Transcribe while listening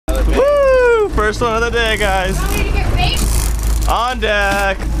first one of the day, guys. Want me to get bait? On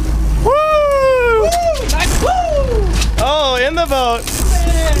deck. Woo! Woo! Nice. Woo! Oh, in the boat.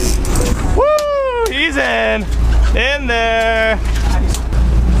 Woo! He's in. In there.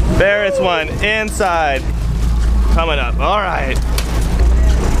 There, it's one. Inside. Coming up. All right.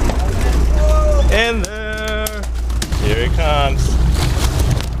 In there. Here he comes.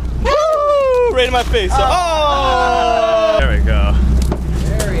 Woo! Right in my face. Oh! There we go.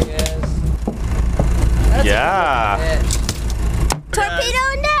 There he is. That's Yeah. Torpedo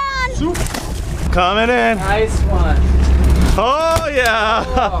down. Coming in. Nice one. Oh yeah.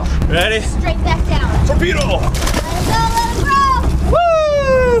 Oh. Ready? Straight back down. Torpedo. Let it go.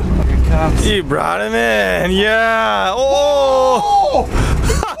 Woo! Here it comes. You brought him in. Yeah. Oh!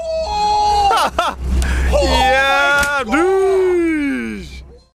 Yeah. Doosh.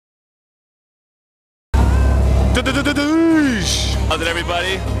 Doosh. How's it,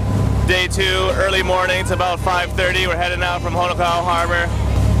 everybody? Day 2, early morning. It's about 5:30. We're heading out from Honolulu Harbor,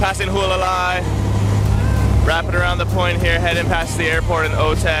 passing Hualalai, wrapping around the point here, heading past the airport in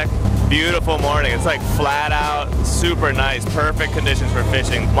Otek. Beautiful morning. It's like flat out, super nice, perfect conditions for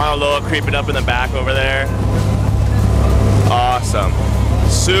fishing. Mauna Loa creeping up in the back over there. Awesome.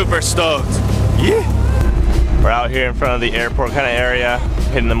 Super stoked. Yeah. We're out here in front of the airport kind of area,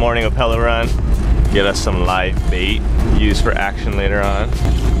 hitting the morning opelu run. Get us some live bait used for action later on.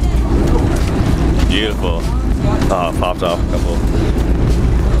 Beautiful. Oh, it popped off a couple.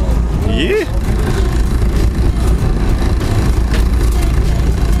 Yeah.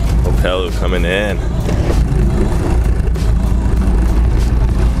 Opelu coming in.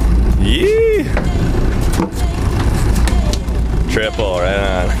 Yeah. Triple, right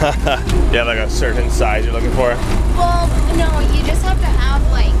on. You have like a certain size you're looking for? Well, no, you just have to have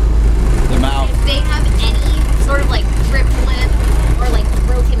like, The mouth. if they have any sort of like rip lip or like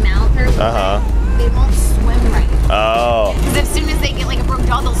broken mouth or whatever, they won't swim right. Oh. Because as soon as they get like a broken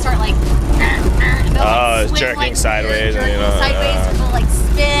jaw, they'll start like, and they'll, like, It's swim, jerking like, sideways, jerking you know, sideways, or they'll like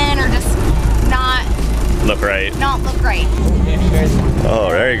spin or just not Look right. look right. Oh,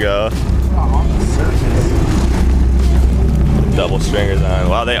 there you go. On the surface. Double stringers on.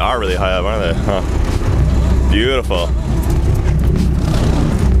 Wow, they are really high up, aren't they? Huh. Beautiful.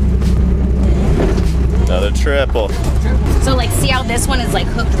 Another triple. So like, see how this one is like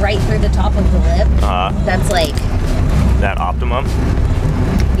hooked right through the top of the lip? That's like, That optimum.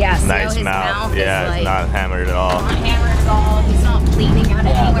 yeah, see how Nice his mouth. is Yeah, like, it's not hammered at all. not hammered at all. He's not bleeding out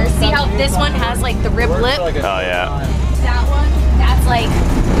anywhere. See how this one has like the rib lip? Oh yeah. That one, that's like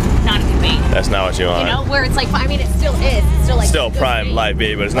not a good bait. That's not what you want. You know, where it's like, I mean, it still is. It's still like Still good prime bait, live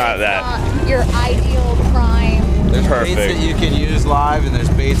bait, but it's not that. not your ideal prime. There's Perfect. baits that you can use live and there's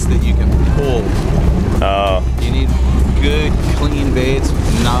baits that you can pull. Oh. You need good, clean baits,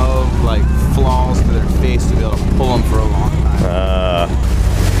 no like flaws to their face to be able to pull them for a long time.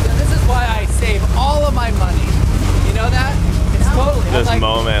 This is why I save all of my money. You know that? It's totally. I'm This like,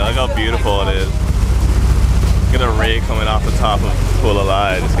 moment, look how beautiful it is. Look at a ray coming off the top of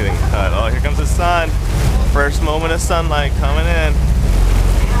Hualalai, just getting cut. Oh, here comes the sun. First moment of sunlight coming in.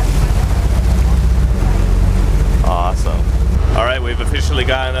 Awesome. All right, we've officially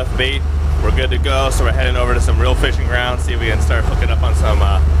got enough bait. We're good to go, so we're heading over to some real fishing grounds, see if we can start hooking up on some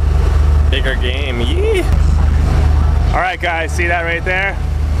bigger game. Yeah. All right, guys, see that right there?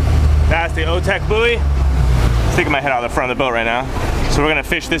 That's the Otek buoy. Sticking my head out the front of the boat right now. So we're gonna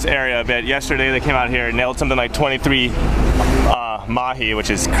fish this area a bit. Yesterday they came out here and nailed something like 23 Mahi, which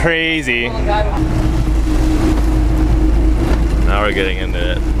is crazy. Now we're getting into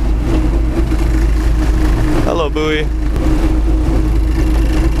it. Hello, buoy.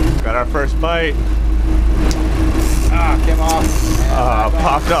 Got our first bite. Ah, came off.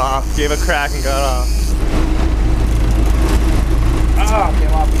 Popped off, gave a crack and got off. Ah,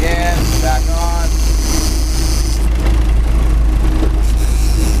 came off again. Back on.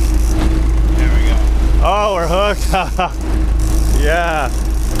 There we go. Oh, we're hooked. Yeah.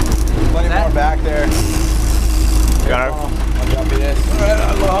 Plenty more back there. Got our, I'll drop you this.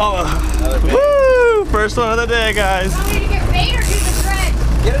 Another bait. woo! First one of the day, guys. Want me to get bait or do the thread?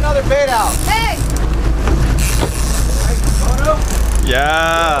 Get another bait out. Hey!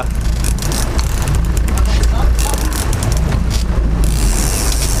 Yeah.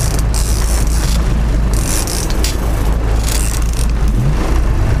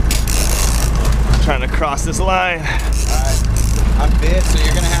 Trying to cross this line. Alright, I'm bit, so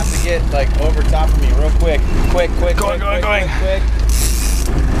you're gonna have to get like over top of me real quick. Quick. Going. Alright,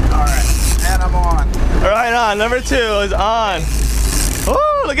 and I'm on. Right on, number 2 is on.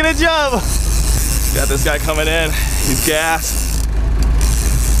 Oh, look at it jump. Got this guy coming in. He's gassed.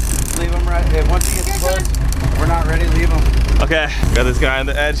 Leave him right. Once Okay, got this guy on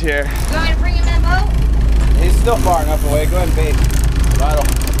the edge here. You want me to bring him in the boat? He's still far enough away. Go ahead and bait. Vital.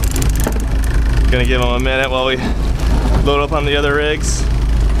 Gonna give him a minute while we load up on the other rigs.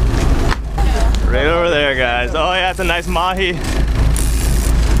 Right over there, guys. Oh yeah, it's a nice mahi.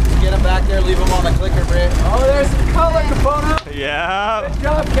 Get him back there, leave him on the clicker, Britt. Oh, there's some color, Kona. Yeah. Good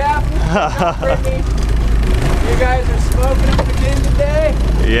job, Captain. Good job, Brittany. You guys are smoking up again today.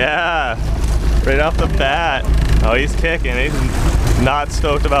 Yeah. Right off the bat. Oh, he's kicking. He's not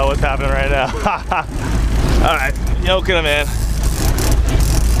stoked about what's happening right now. All right, yoking him in.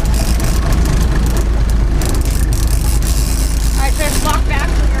 All right, Chris, walk back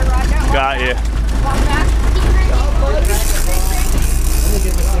from your rod down. Got you. Walk back.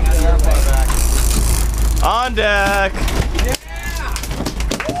 On deck. Yeah.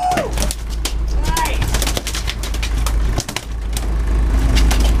 Woo. Nice.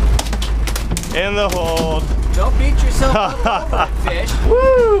 In the hold. Don't beat yourself up over it, fish.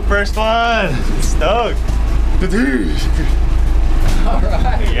 Woo! First one. Stoked. All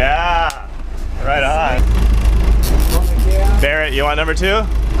right. Yeah. Right on. Barrett, you want number 2?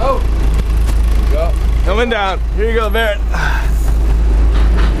 Oh. Go. Coming down. Here you go, Barrett.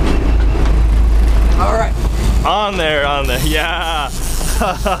 All right. On there, on there. Yeah.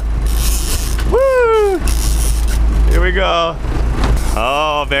 Woo! Here we go.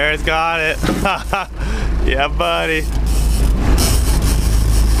 Oh, Barrett's got it. Yeah, buddy.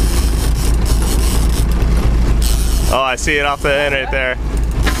 Oh, I see it off the end right there.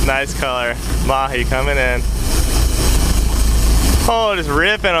 Nice color. Mahi coming in. Oh, just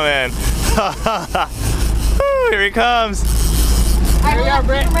ripping him in. Woo, here he comes. All right, Here we are,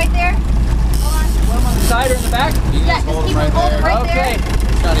 Britt. keep him right there. Hold on. Put him on the side or in the back? Yeah, just keep him holding right Okay.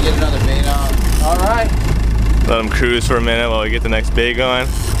 there. Trying to get another bait out. All right. Let him cruise for a minute while we get the next bait going.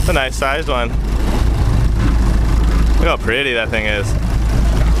 It's a nice sized one. Look how pretty that thing is.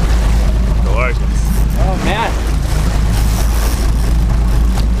 Gorgeous. Oh, man.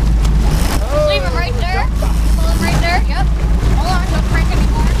 Leave him right there. Hold him right there. Yep. Hold on, don't crank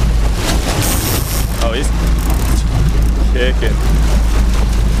anymore. Oh, he's kicking.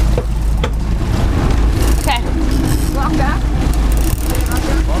 Okay. Walk back.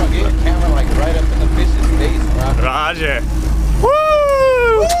 Kona, get your camera like right up in the fish's face, bro. Roger. Woo!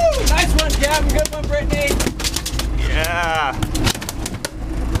 Woo! Nice one, Gavin. Good one, Brittany. Yeah.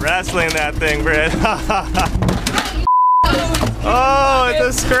 Wrestling that thing, Britt. Oh, it's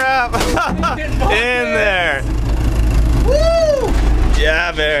a scrap. In there. Woo!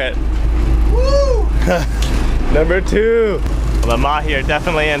 Yeah, Barrett. Woo! Number 2. Well, the mahi are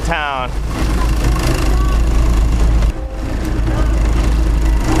definitely in town.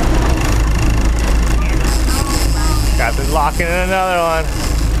 Captain's locking in another one.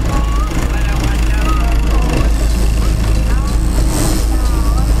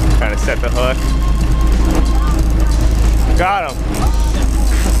 Trying to set the hook. Got him.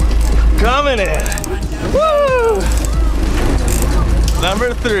 Coming in. Woo!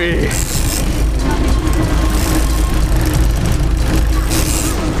 Number 3.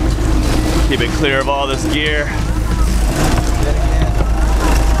 Keep it clear of all this gear.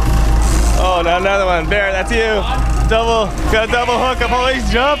 Oh, now another one. Bear, that's you. Got a double hook up. Oh, he's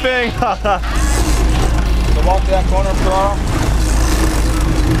jumping. So walk to that corner, Carl.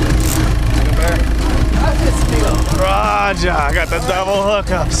 Roger, I got the double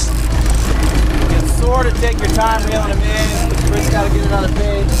hookups. You can sort of take your time reeling him in, but you just got to get another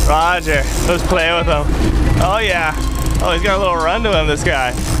bait. Roger, let's play with him. Oh yeah. Oh, he's got a little run to him, this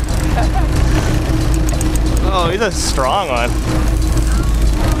guy. Oh, he's a strong one.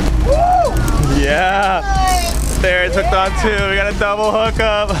 Woo! Yeah. There, it's hooked on 2. We got a double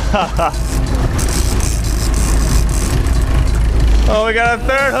hookup. Oh, we got a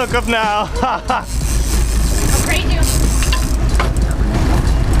 3rd hookup now.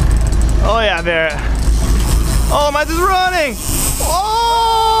 Oh yeah, Barrett. Oh, mine's just running.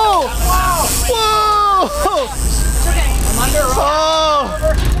 Oh! Whoa! I'm under. Oh!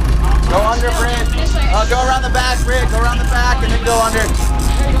 Go under, Britt. Go around the back, Britt. Go around the back and then go under.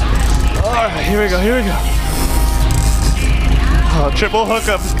 All right, here we go, here we go. Oh, triple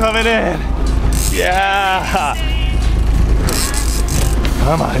hookup is coming in. Yeah.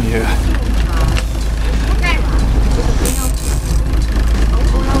 Come on, you.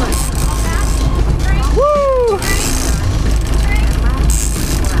 Woo!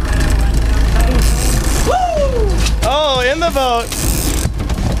 Oh, in the boat.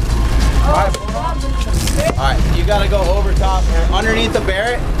 All right, you got to go over top or underneath the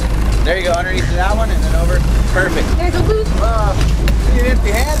Barrett. There you go, underneath that one and then over. Perfect. There's a loose. See your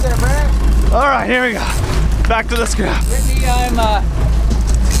empty hands there, Britt. All right, here we go. Back to the scrap. Brittany, I'm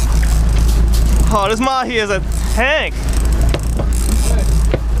Oh, this mahi is a tank.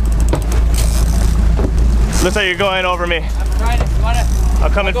 Looks like you're going over me. I'm trying to, you wanna? I'll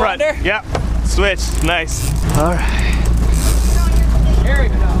come in go front. under? Yep. Switch. Nice. All right. Here we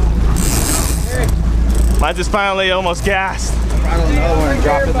go. Here. Mine's just finally almost gassed. I don't know where I'm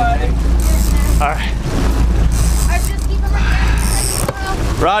dropping the All right. I just keep them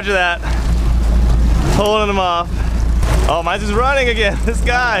right there. Roger that. Holding them off. Oh, mine's just running again. This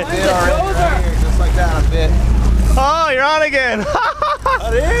guy. bit already right here, just like that a bit. Oh, you're on again.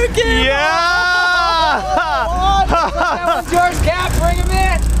 Yeah. That one's yours, Cap. Bring him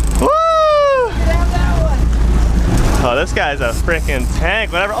in. Woo! Have that one. Oh, this guy's a freaking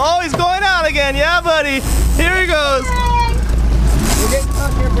tank. Whatever. Oh, he's going out again. Yeah, buddy. Here he goes. We're getting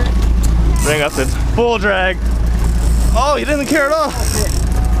stuck here, Britt. Bring up the full drag. Oh, he doesn't care at all.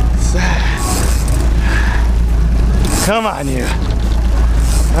 Come on, you.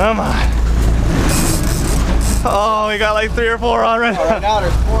 Come on. Oh, we got like 3 or 4 on right Oh, right now. now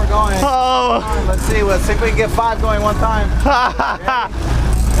there's 4 going. Oh. Let's see if we can get 5 going one time.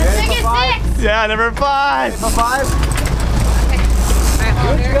 Ready Take for 5? it 6. Yeah, number 5. For 5?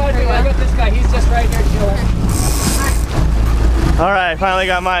 What you gotta do? I got this guy. He's just right here chilling. All right, finally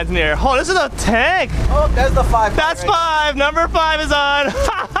got mine near. Oh, this is a tank. Oh, there's the 5. That's 5. Number 5 is on.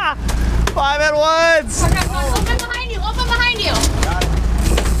 5 at once. Open behind you. Open behind you.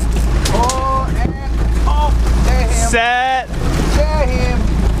 Oh, and oh, there him. Set. There him.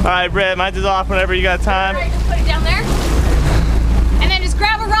 All right, Britt, mine's is off whenever you got time. All right, just put it down there. And then just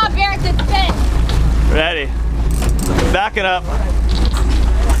grab a rod, Barrett, that's it. Ready. Backing up.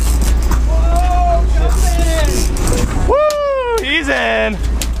 Whoa, jump in. Woo! He's in.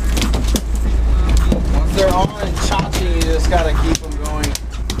 Once they're on and chachi, you just gotta keep them going.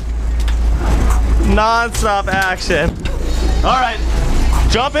 Non-stop action. All right,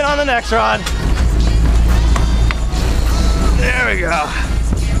 jump in on the next rod. There we go.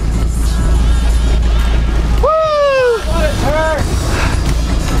 Woo! What a turn.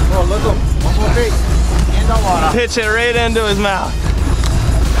 Oh, look him. One more big. In the water. Pitch it right into his mouth.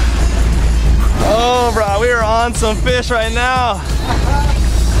 Oh, bro, we are on some fish right now.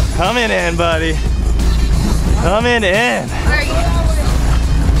 Coming in, buddy. Coming in. Where are you?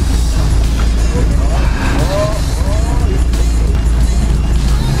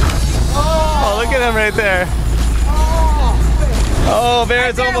 Oh, look at him right there. Oh,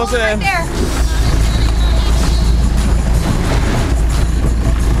 Barrett's Right there, almost one right in. there.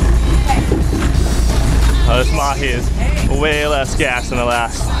 Oh, this mahi is way less gas than the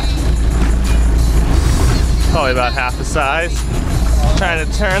last. Probably about half the size. Trying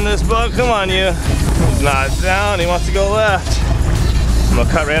to turn this boat. Come on, you. He's not down. He wants to go left. I'm gonna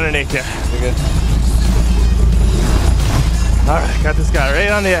cut right underneath you. You're good. All right, got this guy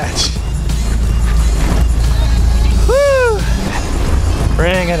right on the edge. Woo!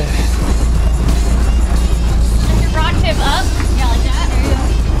 Bring it in. Lift your rod tip up. Yeah, like that. There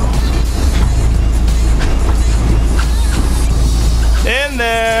you go. In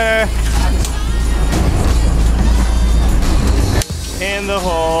there. In the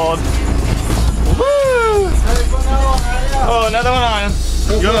hold. Woo! Oh, another one on.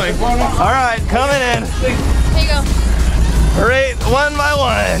 Going. All right, coming in. There you go. Right, 1 by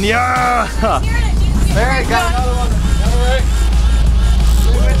 1. Yeah. Barrett, got another one. Another right.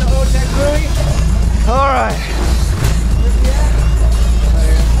 With the O-Tech buoy. All right.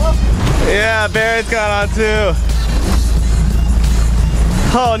 Yeah, Barrett's got on too.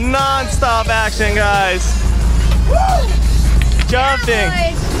 Oh, non-stop action, guys. Woo! Jumping.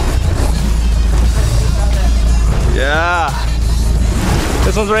 Yeah.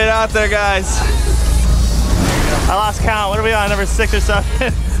 This one's right out there, guys. I lost count. What are we on? Number 6 or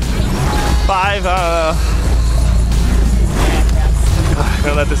 7? 5? I don't know. I'm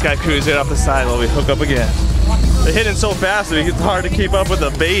gonna let this guy cruise right off the side while we hook up again. They're hitting so fast that it's hard to keep up with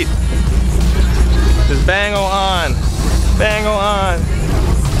the bait. Just bango on. Bango on.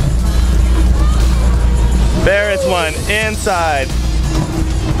 Barrett's one inside.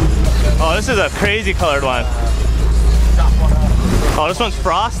 Oh, this is a crazy colored one. Oh, this one's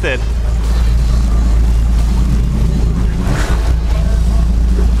frosted.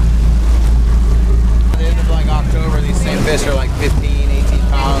 At the end of like October, these same fish are like 15, 18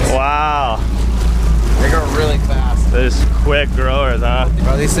 pounds. Wow. They grow really fast. They're just quick growers, huh?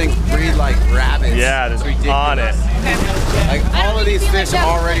 Bro, these things breed like rabbits. Yeah, it's just ridiculous. on it. Like all of these fish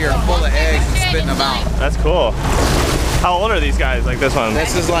already are full of eggs and spitting them out. That's cool. How old are these guys? Like this one?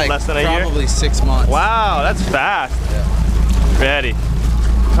 This is like less than a year? probably 6 months. Wow, that's fast. Yeah. Ready.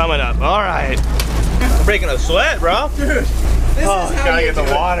 Coming up. All right. I'm breaking a sweat, bro. Dude, this is how gotta you get the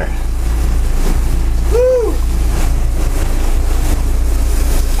do it. water. Woo!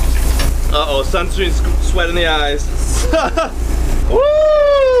 Uh-oh, sunscreen sweat in the eyes.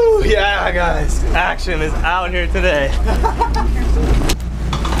 Woo! Yeah, guys. Action is out here today.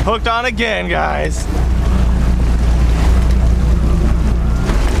 Hooked on again, guys.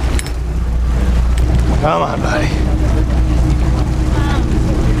 Come on, buddy.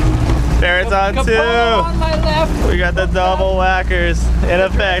 There it's on Capono on two. my left. We got the double whackers in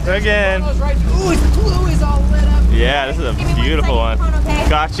effect again. Capono's right. Ooh, his blue is all lit up. Yeah, this is a beautiful one. Okay.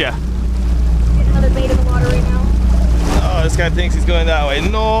 Gotcha. Get another bait in the water right now. Oh, this guy thinks he's going that way.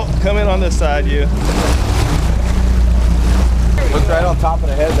 No, come in on this side, you. Looks right on top of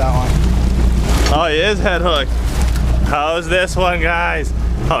the head, that one. Oh, he is head hooked. How's this one, guys?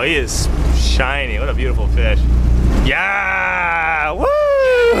 Oh, he is shiny. What a beautiful fish. Yeah! Woo!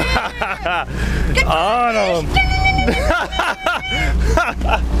 On him.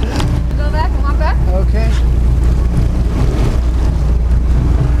 Go back and walk back. Okay.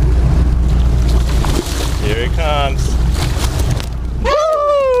 Here he comes.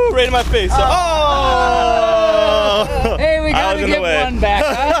 Woo! Right in my face. Oh! Hey, we I gotta was in the give way. one back,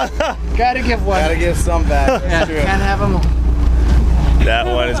 huh? Gotta give one. Gotta give some back. Yeah, That's true. can't have them all. That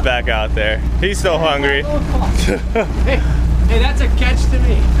one is back out there. He's still hungry. Hey, that's a catch to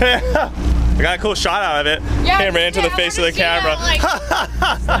me. I got a cool shot out of it. Yeah, Came right into the I face of the wanna see camera.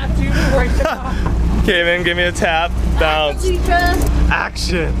 that, Not too right now. Came in, give me a tap, bounce.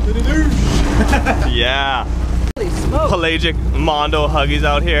 Action. Yeah. Holy smoke. Pelagic Mondo Huggies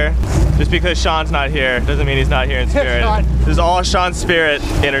out here. Just because Sean's not here doesn't mean he's not here in spirit. Sean. This is all Sean's spirit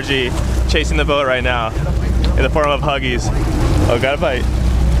energy chasing the boat right now in the form of Huggies. Oh, got a bite.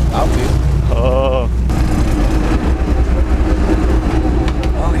 I'll be. Oh.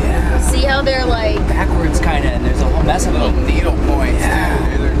 Oh yeah. See how they're like Backwards kind of, and there's a whole mess of Little them. needle points. Yeah.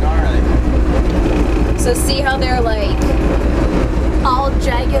 Dude, they're gnarly. so see how they're like all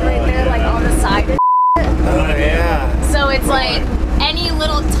jagged right there, like on the side. Oh yeah. So it's like any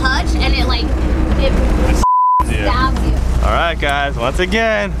little touch and it like it stabs you. All right, guys. Once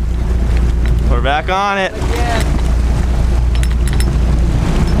again, we're back on it. Yeah.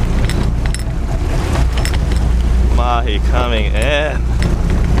 Mahi coming in.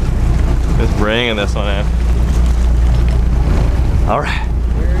 Just bringing this one in. All right.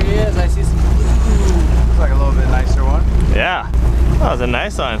 There he is. I see some. Looks like a little bit nicer one. Yeah. That was a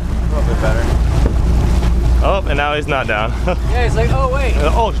nice one. A little bit better. Oh, and now he's not down. Yeah, he's like, oh wait.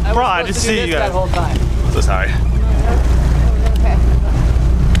 Oh, I bro, I was just supposed to do see you this guys. that whole time. So sorry. Okay.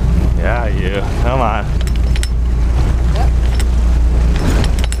 Yeah, you. Come on.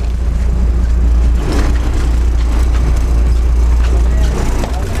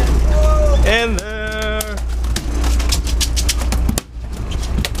 In there.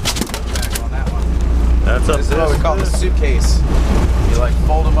 Back on that one. That's up This is what we call the suitcase. You like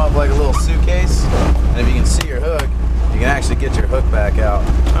fold them up like a little suitcase, and if you can see your hook, you can actually get your hook back out.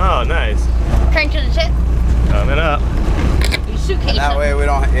 Oh, nice. Crank to the tip. Coming up. You suitcase And that them. way we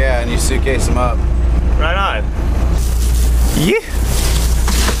don't, yeah, and you suitcase them up. Right on. Yeah.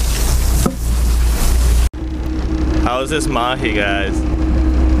 How's this Mahi, guys?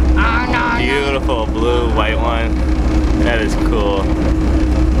 Beautiful blue, white one. That is cool.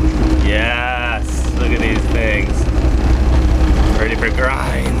 Yes. Look at these things. Ready for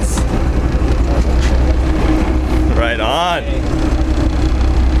grinds. Right on.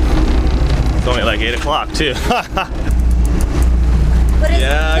 It's only like 8 o'clock too. Put his,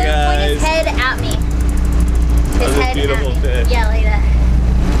 Yeah, point guys. his head at me. That was a head beautiful at me. fish. Yeah, like that.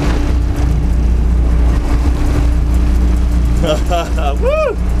 Woo!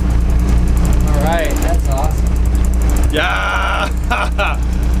 All right, that's awesome. Yeah!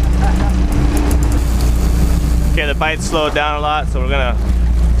 Okay, the bite slowed down a lot, so we're gonna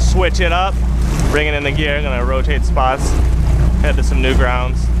switch it up, bring it in the gear, gonna rotate spots, head to some new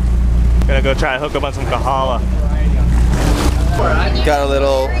grounds. Gonna go try to hook up on some Kahala. Got a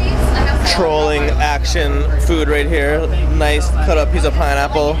little trolling action food right here. Nice cut up piece of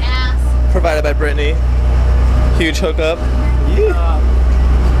pineapple provided by Brittany. Huge hookup. Yeah.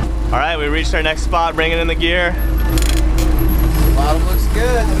 All right, we reached our next spot, bringing in the gear. Bottom looks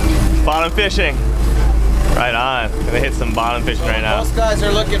good. Bottom fishing. Right on. Gonna hit some bottom fishing right now. Most guys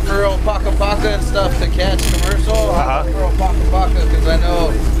are looking for old paka paka and stuff to catch commercial. I look for old paka paka because I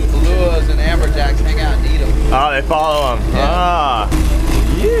know Aloha's and Amberjacks hang out and eat them. Oh, they follow them. Yeah. Ah.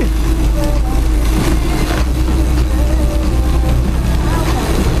 Yeah.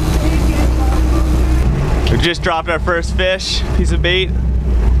 We just dropped our first fish, piece of bait.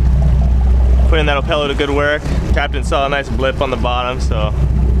 putting that opelu to good work. Captain saw a nice blip on the bottom, so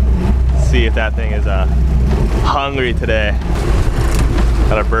let's see if that thing is hungry today.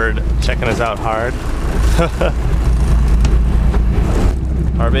 Got a bird checking us out hard.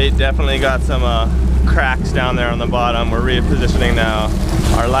 Our bait definitely got some cracks down there on the bottom. We're repositioning now.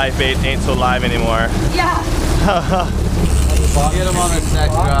 Our live bait ain't so live anymore. Yeah. Get him on his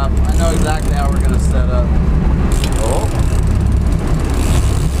next drop. I know exactly how we're gonna set up. Oh.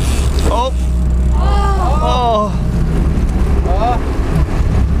 Oh. Oh.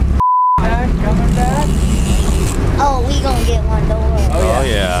 Coming back. Oh, we gonna get one, don't worry. Oh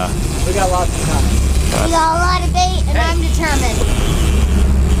yeah. We got lots of time. We got a lot of bait, and I'm determined.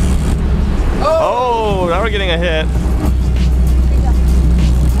 Oh, now we're getting a hit.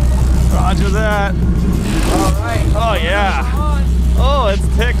 Roger that. All right. Oh yeah. Oh, it's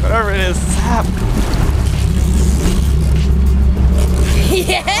tick, whatever it is. Sap.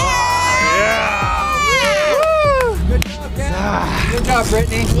 Yeah. Yeah. Good job, Ken. Good job,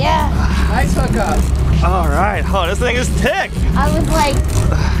 Brittany. Yeah. Nice hook up. All right. Oh, this thing is tick. I was like,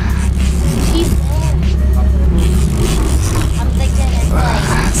 she's there. I'm thinking it's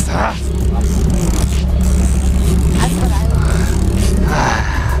like, Stop. that's what I was.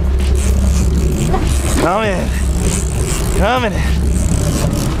 Come in. Coming in.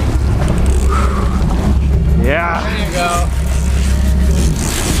 Yeah. There you go.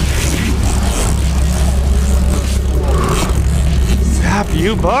 Sap,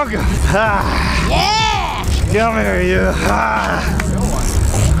 you bug. Ah. Yeah. Come here, you. Ah.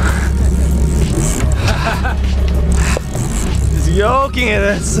 He's yoking at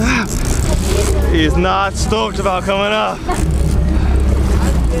it. Sap. He's not stoked about coming up.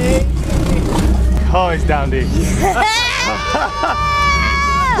 Oh, he's down deep.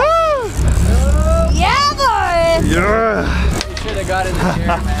 Yeah, boy. Yeah. You should have got in the chair,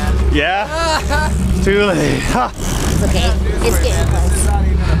 man. Yeah? Too late. Ha. It's okay. It's getting This close. is not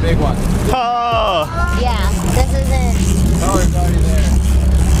even a big one. Oh. Yeah, this isn't. Color's already there.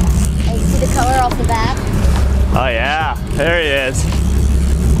 Hey, see the color off the back? Oh yeah. There he is.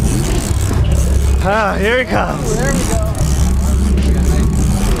 Ah, here he comes. There we go.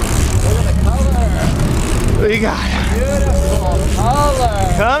 Look at the color. What do you got? Beautiful color.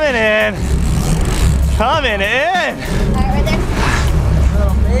 Coming in. Coming in. All right, right there.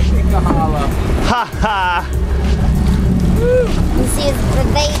 Little baby kahala. Ha ha. You see the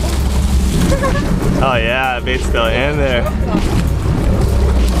bait? Oh yeah, bait's still in there.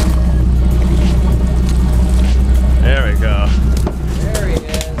 There we go. There he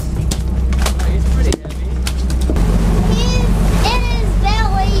is. Oh, he's pretty heavy. He's in his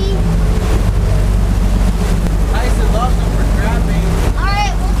belly. Tyson loves them for trapping. All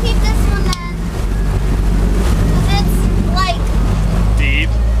right, we'll keep this one then. 'Cause it's like, Deep.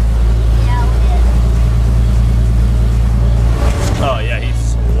 yeah, it is. Oh yeah, he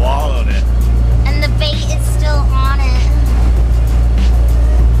swallowed it. And the bait is still on it.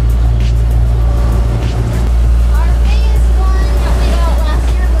 Our biggest one that we got last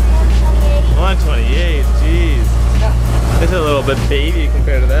year was 128. 128, jeez. This is a little bit baby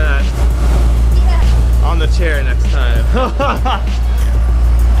compared to that. Yeah. On the chair next time.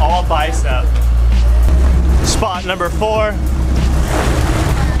 All bicep. Spot number 4.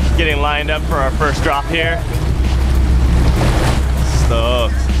 Getting lined up for our first drop here.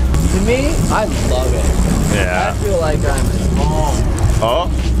 Stoked. To me, I love it. I Yeah. feel like I'm at home. Oh.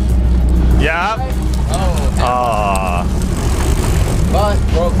 Yeah. Oh, Aw. but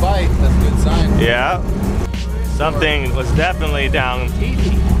broke bite. That's a good sign. Yeah. Something was definitely down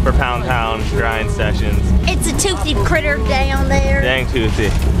for pound grind sessions. It's a toothy critter down there. Dang toothy.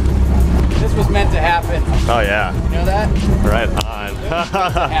 This was meant to happen. Oh yeah. You know that? Right on.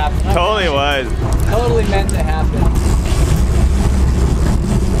 happen. Totally was. Totally meant to happen.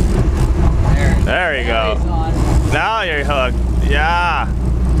 There you go. He's on. Now you're hooked. Yeah.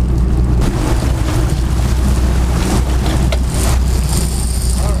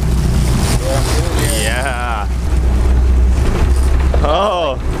 Yeah.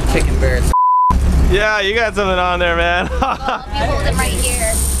 Oh. Chicken bears. Yeah, you got something on there, man. You hold him right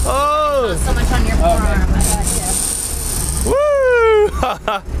here. Oh. So much on your forearm. I got you. Woo!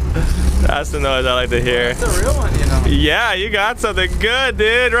 That's the noise I like to hear. It's a real one, you know. Yeah, you got something good,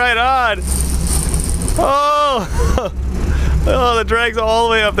 dude. Right on. Oh. Oh, the drag's all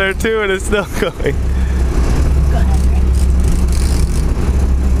the way up there too, and it's still going.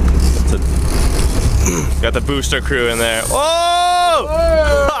 Got the booster crew in there. Oh!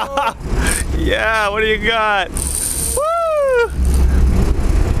 Yeah, what do you got? Woo!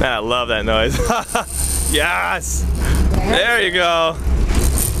 Man, I love that noise. Yes! There you go.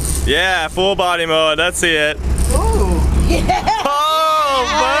 Yeah, full body mode. Let's see it. Ooh. Yeah. Oh,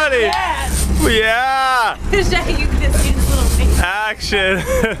 buddy. Yeah. Shaka, you can see his little face. Action.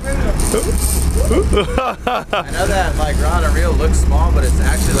 I know that like rod and reel looks small, but it's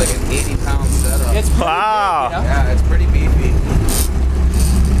actually like an 80-pound setup. It's pretty Wow. big, you know? Yeah, it's pretty beefy.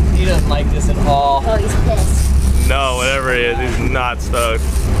 He doesn't like this at all. Oh, he's pissed. No, whatever he is, he's not stoked.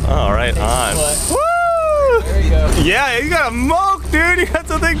 All right, on. Foot. Woo! There you go. Yeah, you got a moke, dude. You got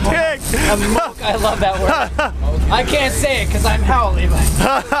something kicked. A moke. I love that word. I can't say it because I'm Howley, but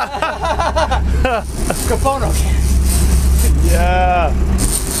Capono can. Yeah.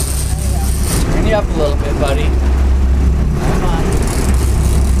 Turn you up a little bit, buddy. Come on.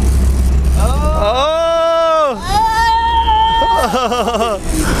 Oh!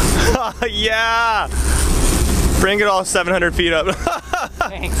 Yeah! Bring it all 700 feet up.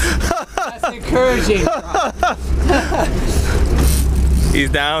 Thanks. That's encouraging. He's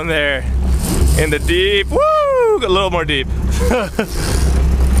down there in the deep. Woo! A little more deep.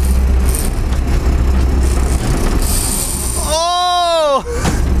 Oh!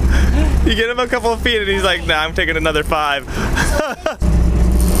 You get him a couple of feet and he's like, nah, I'm taking another 5.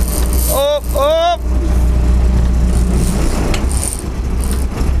 Oh, oh!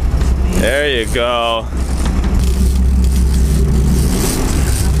 There you go.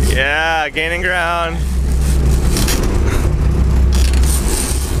 Yeah, gaining ground.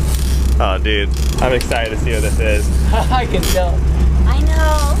 Oh, dude, I'm excited to see what this is. I can tell. I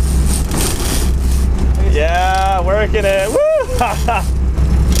know. Yeah, working it. Woo!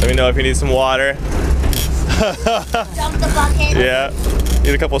 Let me know if you need some water. Dump the bucket. Yeah,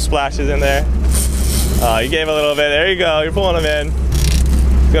 need a couple splashes in there. Oh, you gave a little bit. There you go. You're pulling them in.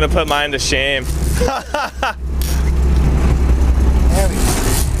 Gonna put mine to shame. There we go.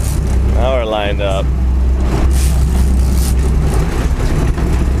 Now we're lined up.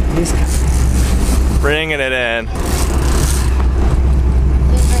 He's coming. Bringing it in. He's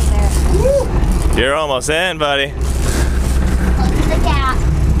right there. You're almost in, buddy. Close the gap.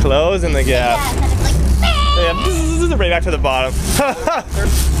 Closing the gap. Yeah, and then it's like, Yeah, right back to the bottom.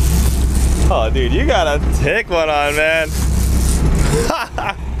 Oh, dude, you got a thick one on, man.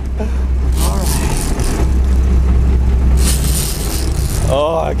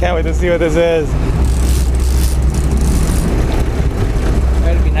 Oh, I can't wait to see what this is.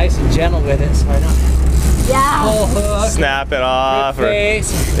 Try to be nice and gentle with it so I don't yeah. pull hook. Snap it off. Good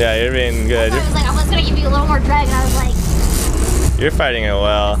face. Yeah, you're being good. I was like, I was gonna give you a little more drag, and I was like, You're fighting it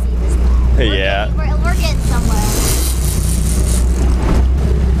well. Yeah. we're getting somewhere.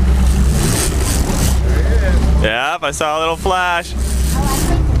 Yep, I saw a little flash.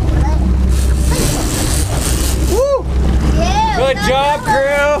 Woo! Yeah. Good job,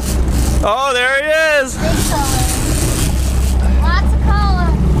 crew. Oh, there he is. Big color. Lots of color.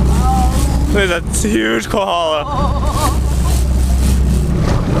 Oh. There's a huge kohala.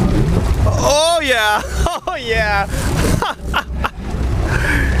 Oh yeah. Oh yeah.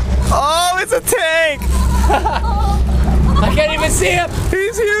 Oh, it's a tank. I can't even see him.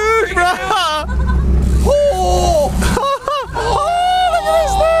 He's huge, bro. Oh! Oh, look at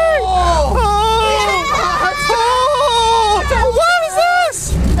this thing. Oh, what is this?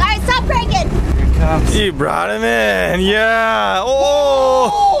 Alright, stop breaking. Here it comes. You brought him in. Yeah.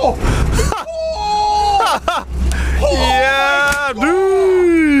 Oh. Yeah.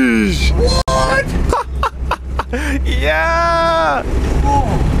 Boosh. What? Yeah.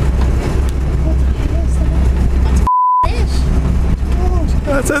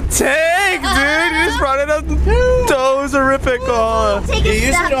 That's a tank, dude. You just brought in a terrific kohala. Take You a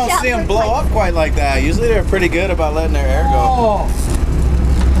usually don't snapshot see them real blow quick. up quite like that. Usually they're pretty good about letting their air go. Oh.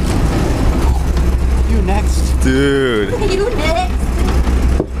 You next. Dude, You next.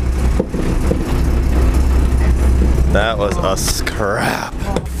 that was a scrap. 80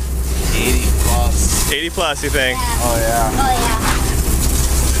 plus. 80 plus, you think? Oh yeah. Oh yeah.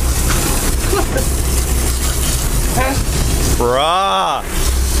 Bruh.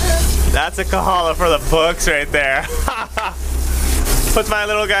 That's a kohala for the books right there. Puts my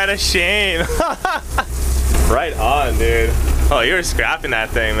little guy to shame. Right on, dude. Oh, you were scrapping that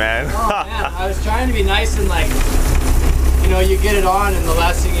thing, man. Oh man, I was trying to be nice and like, you know, you get it on and the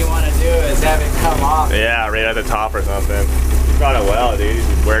last thing you want to do is have it come off. Yeah, right at the top or something. You got it well, dude. You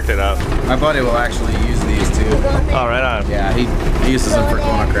just worked it up. My buddy will actually use these too. Oh, right on. Yeah, he uses them for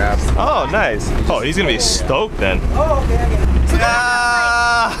Kona crabs. Oh, nice. Oh, he's gonna be stoked then. Oh, okay, I get it.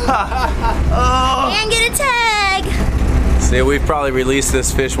 Oh. And get a tag. See, we've probably released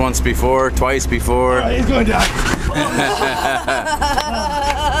this fish once before, twice before. He's going down.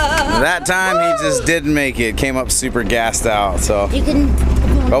 That time he just didn't make it. Came up super gassed out. So, You can.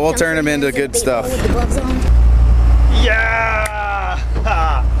 but we'll turn him into good stuff. With the gloves on. Yeah!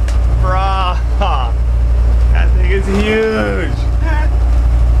 Bro! That thing is huge!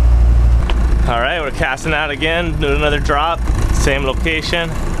 Alright, we're casting out again, doing another drop. Same location.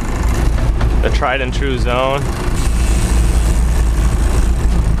 The tried and true zone.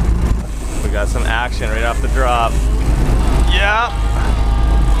 We got some action right off the drop. Yeah!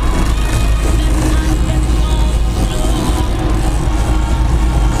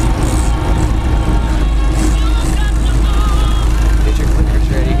 Get your clickers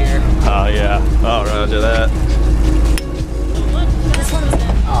ready here. Oh yeah. Oh, roger that. This one's.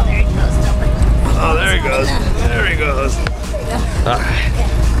 Oh, there he goes. Oh, there he goes. There he goes. Alright.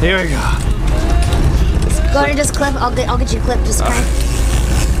 Here we go. Go ahead and just clip. I'll get you clipped. Just crank.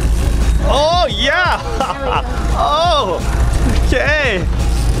 Oh yeah! Oh! Okay.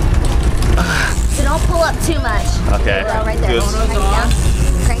 So don't pull up too much. Okay. Well, right there. Good. Crank down.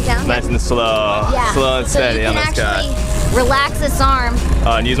 Crank down. Nice and slow. Yeah. Slow and steady on So you this can guy. actually relax this arm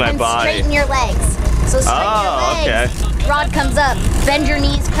Oh, and use my and body. straighten your legs. So straighten Oh, your legs. okay. Rod comes up. Bend your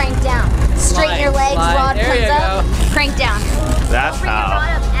knees. Crank down. Straighten your legs. Slide. Rod There comes you up. go. Crank down. That's Bring your rod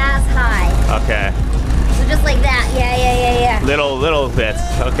how. up as high. Okay. So just like that. Yeah. Little bits.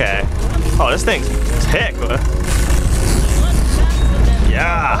 Okay. Oh, this thing's thick.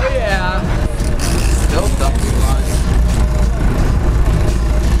 Yeah. Oh yeah. Still dumping line.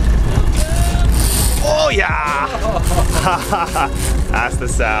 Oh yeah. That's the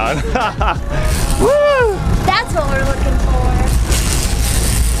sound. Woo! That's what we're looking for.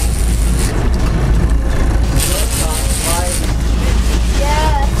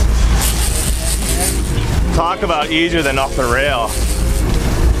 Yeah. Talk about easier than off the rail.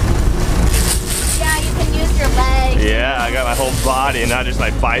 Yeah, you can use your legs. Yeah, I got my whole body and not just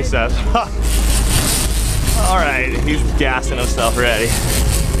my biceps. All right, he's gassing himself ready.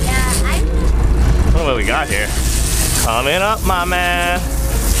 Yeah, Look what we got here. Coming up, my man.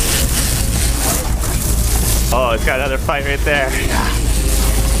 Oh, it's got another fight right there.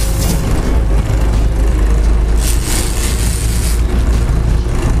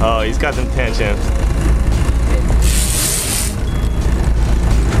 Oh, he's got some tension.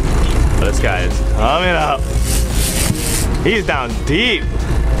 Oh, this guy is coming up. He's down deep.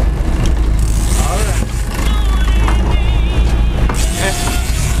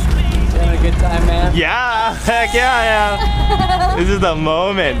 Having a good time, man. Yeah, heck yeah, I am. This is the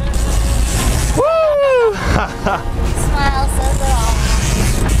moment. Woo! smile says it all.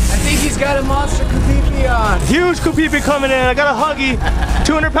 I think he's got a monster kapipi on. Huge kupipi coming in. I got a huggy,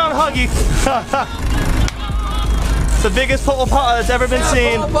 200-pound huggy. It's the biggest po'opa'a that's ever been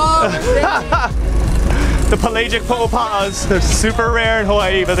seen. The pelagic po'opa'as. They're super rare in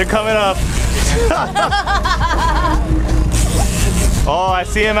Hawaii, but they're coming up. Oh, I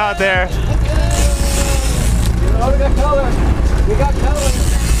see him out there. Oh, we got color. We got color.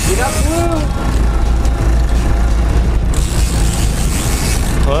 We got blue.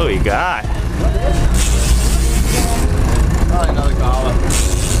 What do we got? Probably another kahala.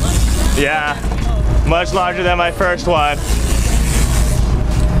 Yeah, much larger than my first one.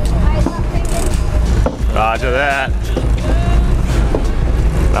 Roger that.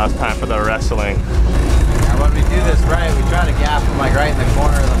 Now it's time for the wrestling. Now when we do this right, we try to gap them like right in the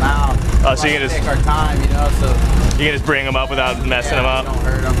corner of the mouth. Oh, so you can just take our time, you know, so you can just bring them up without messing them up. Don't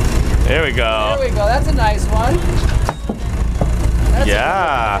hurt them. There we go. There we go. That's a nice one. That's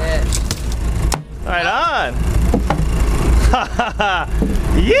Yeah. A good hit. Right on.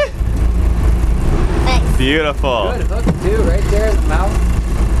 Yeah. Nice. Beautiful. Good hook too, right there in the mouth.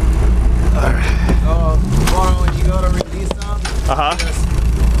 Oh, when you go to release them,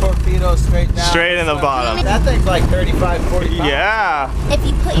 just torpedo straight down. Straight in the bottom. That thing's like 35, 40 pounds. Yeah. If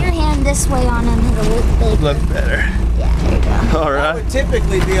you put your hand this way on him, it'll look big. Look better. Yeah, there you go. All That right. would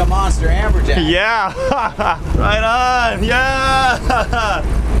typically be a monster amberjack. Yeah. Right on. Yeah.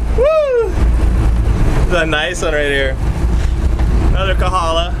 Woo. This is a nice one right here. Another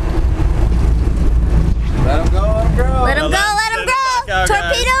kahala. Let him go, let him go. Let him go, Well, let him let's go. back out,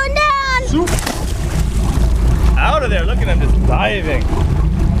 Torpedo and down. Out of there. Look at him just diving.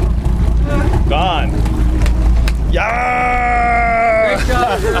 Gone. Yeah. Great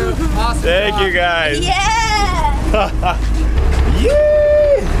job. Awesome Thank job. you guys. Yeah.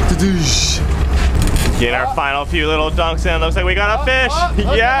 Yeah. Getting our final few little dunks in. Looks like we got a fish.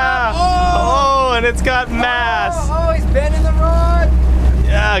 look Yeah. at that. Oh, and it's got mass. Oh, he's bending the rod.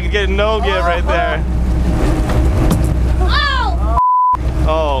 Yeah, I could get no give right there. Oh.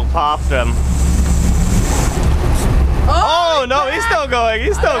 Oh, popped him. Oh, Oh no, he's still going.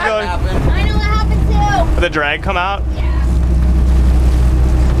 He's still going. I know what happened too. Did the drag come out? Yeah.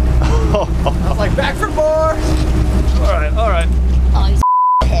 I was like, back for more. All right, all right. Oh, he's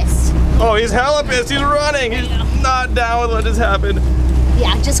pissed. Oh, he's hella pissed. He's running. He's not down with what just happened.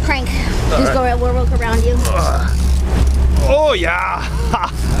 Yeah, just crank. Just go right, we'll work around you. Oh yeah.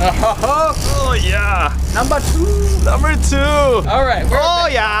 Oh yeah. Number 2. Number 2. All right. Oh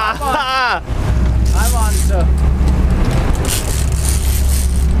yeah. I'm on. So.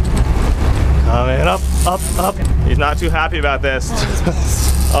 Coming up, up, up. He's not too happy about this.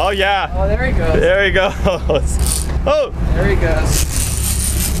 Oh yeah. Oh, there he goes. There he goes. Oh. There he goes.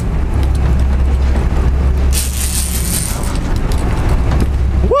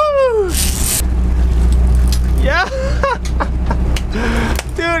 Woo! Yeah.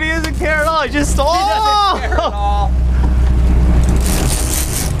 Dude, he doesn't care at all. He just He doesn't care at all.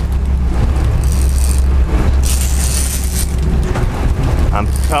 I'm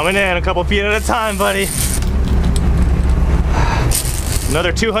coming in a couple feet at a time, buddy.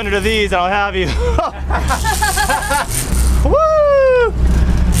 Another 200 of these and I'll have you. Woo!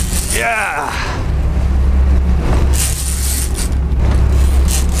 Yeah.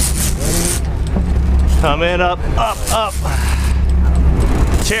 Coming up, up, up.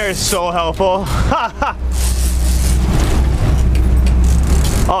 Chair is so helpful.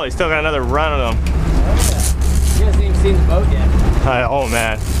 Oh, he's still got another run of them. He hasn't even seen the boat yet. Oh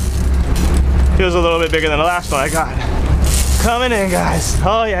man. Feels a little bit bigger than the last one I got. Coming in, guys.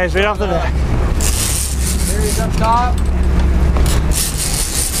 Oh yeah, he's right off the back. There he's up top.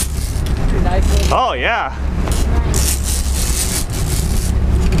 Pretty nice little. Oh yeah.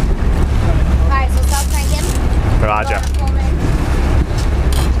 Alright, so stop cranking. Raja.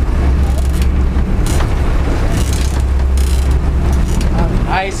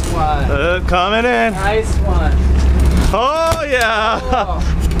 Nice one. Coming in. Nice one. Oh yeah. Oh.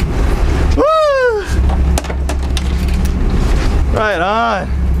 Woo! Right on.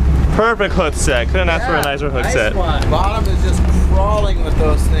 Perfect hook set. Couldn't ask for a nicer hook nice set. One. Bottom is just crawling with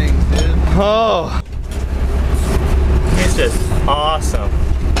those things, dude. Oh. He's just awesome.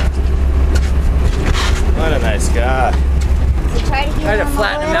 What a nice guy. So try to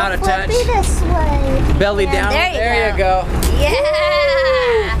flatten him out a touch. This way. Belly Yeah, down. There you go.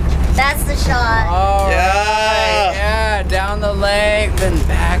 Yeah. That's the shot. All right. Yeah. Yeah. Down the length and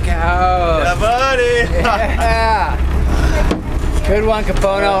back out. Yeah, buddy. Yeah. Good one,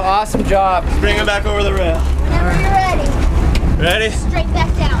 Kapono. Awesome job. Bring him back over the rail. Whenever you're ready. Ready? Straight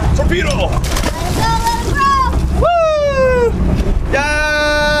back down. Torpedo. Let it go, let it go. Woo!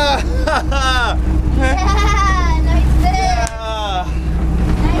 Yeah! Yeah, nice fish. Yeah!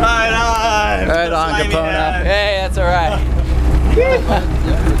 Right on. Right on, Slimy Kapono. head. Hey, that's all right. Yeah, for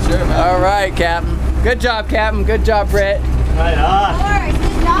sure, man. All right, Captain. Good job, Captain. Good job, Britt. Right on. Of course,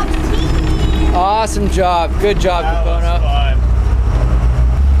 good job, team. Awesome job. Good job, That was Kapono. fun.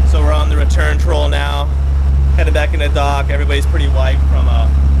 So we're on the return troll now. Headed back in the dock. Everybody's pretty wiped from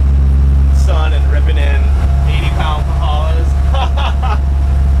sun and ripping in 80-pound kahalas.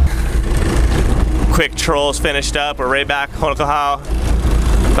 Quick trolls finished up. We're right back Honokaha.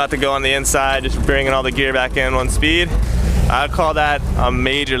 About to go on the inside, just bringing all the gear back in one speed. I'd call that a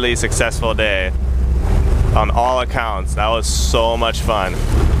majorly successful day on all accounts. That was so much fun.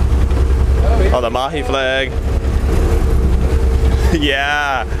 Oh, the Mahi flag.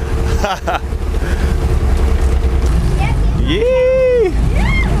 Yeah. Yee!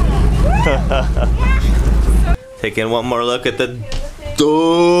 Taking one more look at the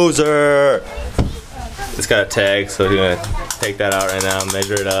dozer. It's got a tag, so we're gonna take that out right now,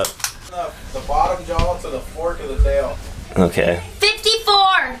 measure it up. The bottom jaw to the fork of the tail. Okay.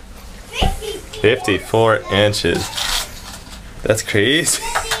 54. 54 inches. That's crazy.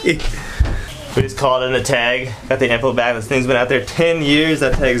 We just called in a tag. Got the info back. This thing's been out there 10 years.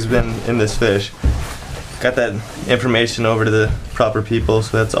 That tag's been in this fish. Got that information over to the proper people,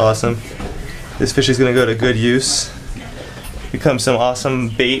 so that's awesome. This fish is gonna go to good use. Become some awesome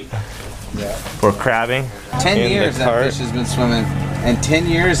bait for crabbing. 10 in the years that cart. fish has been swimming. And 10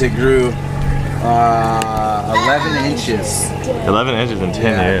 years it grew 11 inches. 11 inches in 10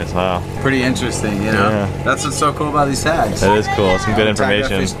 Yeah. years, wow. Pretty interesting, you know? Yeah. That's what's so cool about these tags. That is cool, some good I tagged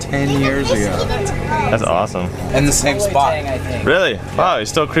that information. fish 10 years ago. That's awesome. In the same spot. I think. Really? Wow, he's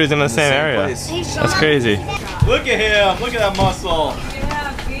still cruising in the same area. place. That's crazy. Look at him, look at that muscle.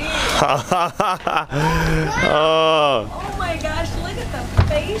 Oh, Oh my gosh, look at the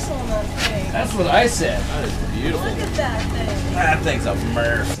face on that thing. That's what I said. That is beautiful. Look at that thing. That thing's a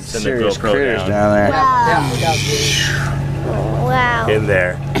murph. send the Serious GoPro critters down. down there. Wow. Wow. In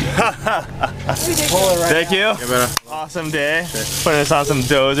there. Thank you. Awesome day. Putting us on some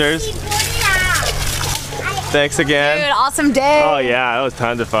dozers. Thanks again. Dude, awesome day. Oh yeah, that was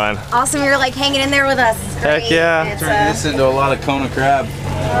tons of fun. Awesome, you're like hanging in there with us. Heck yeah. Turn this into a lot of Kona crab.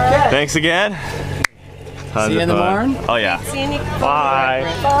 Thanks again. Tons See you of in the fun. morning. Oh yeah. See you. Bye.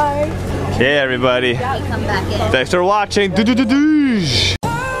 Bye. Hey everybody. Come back in. Thanks for watching.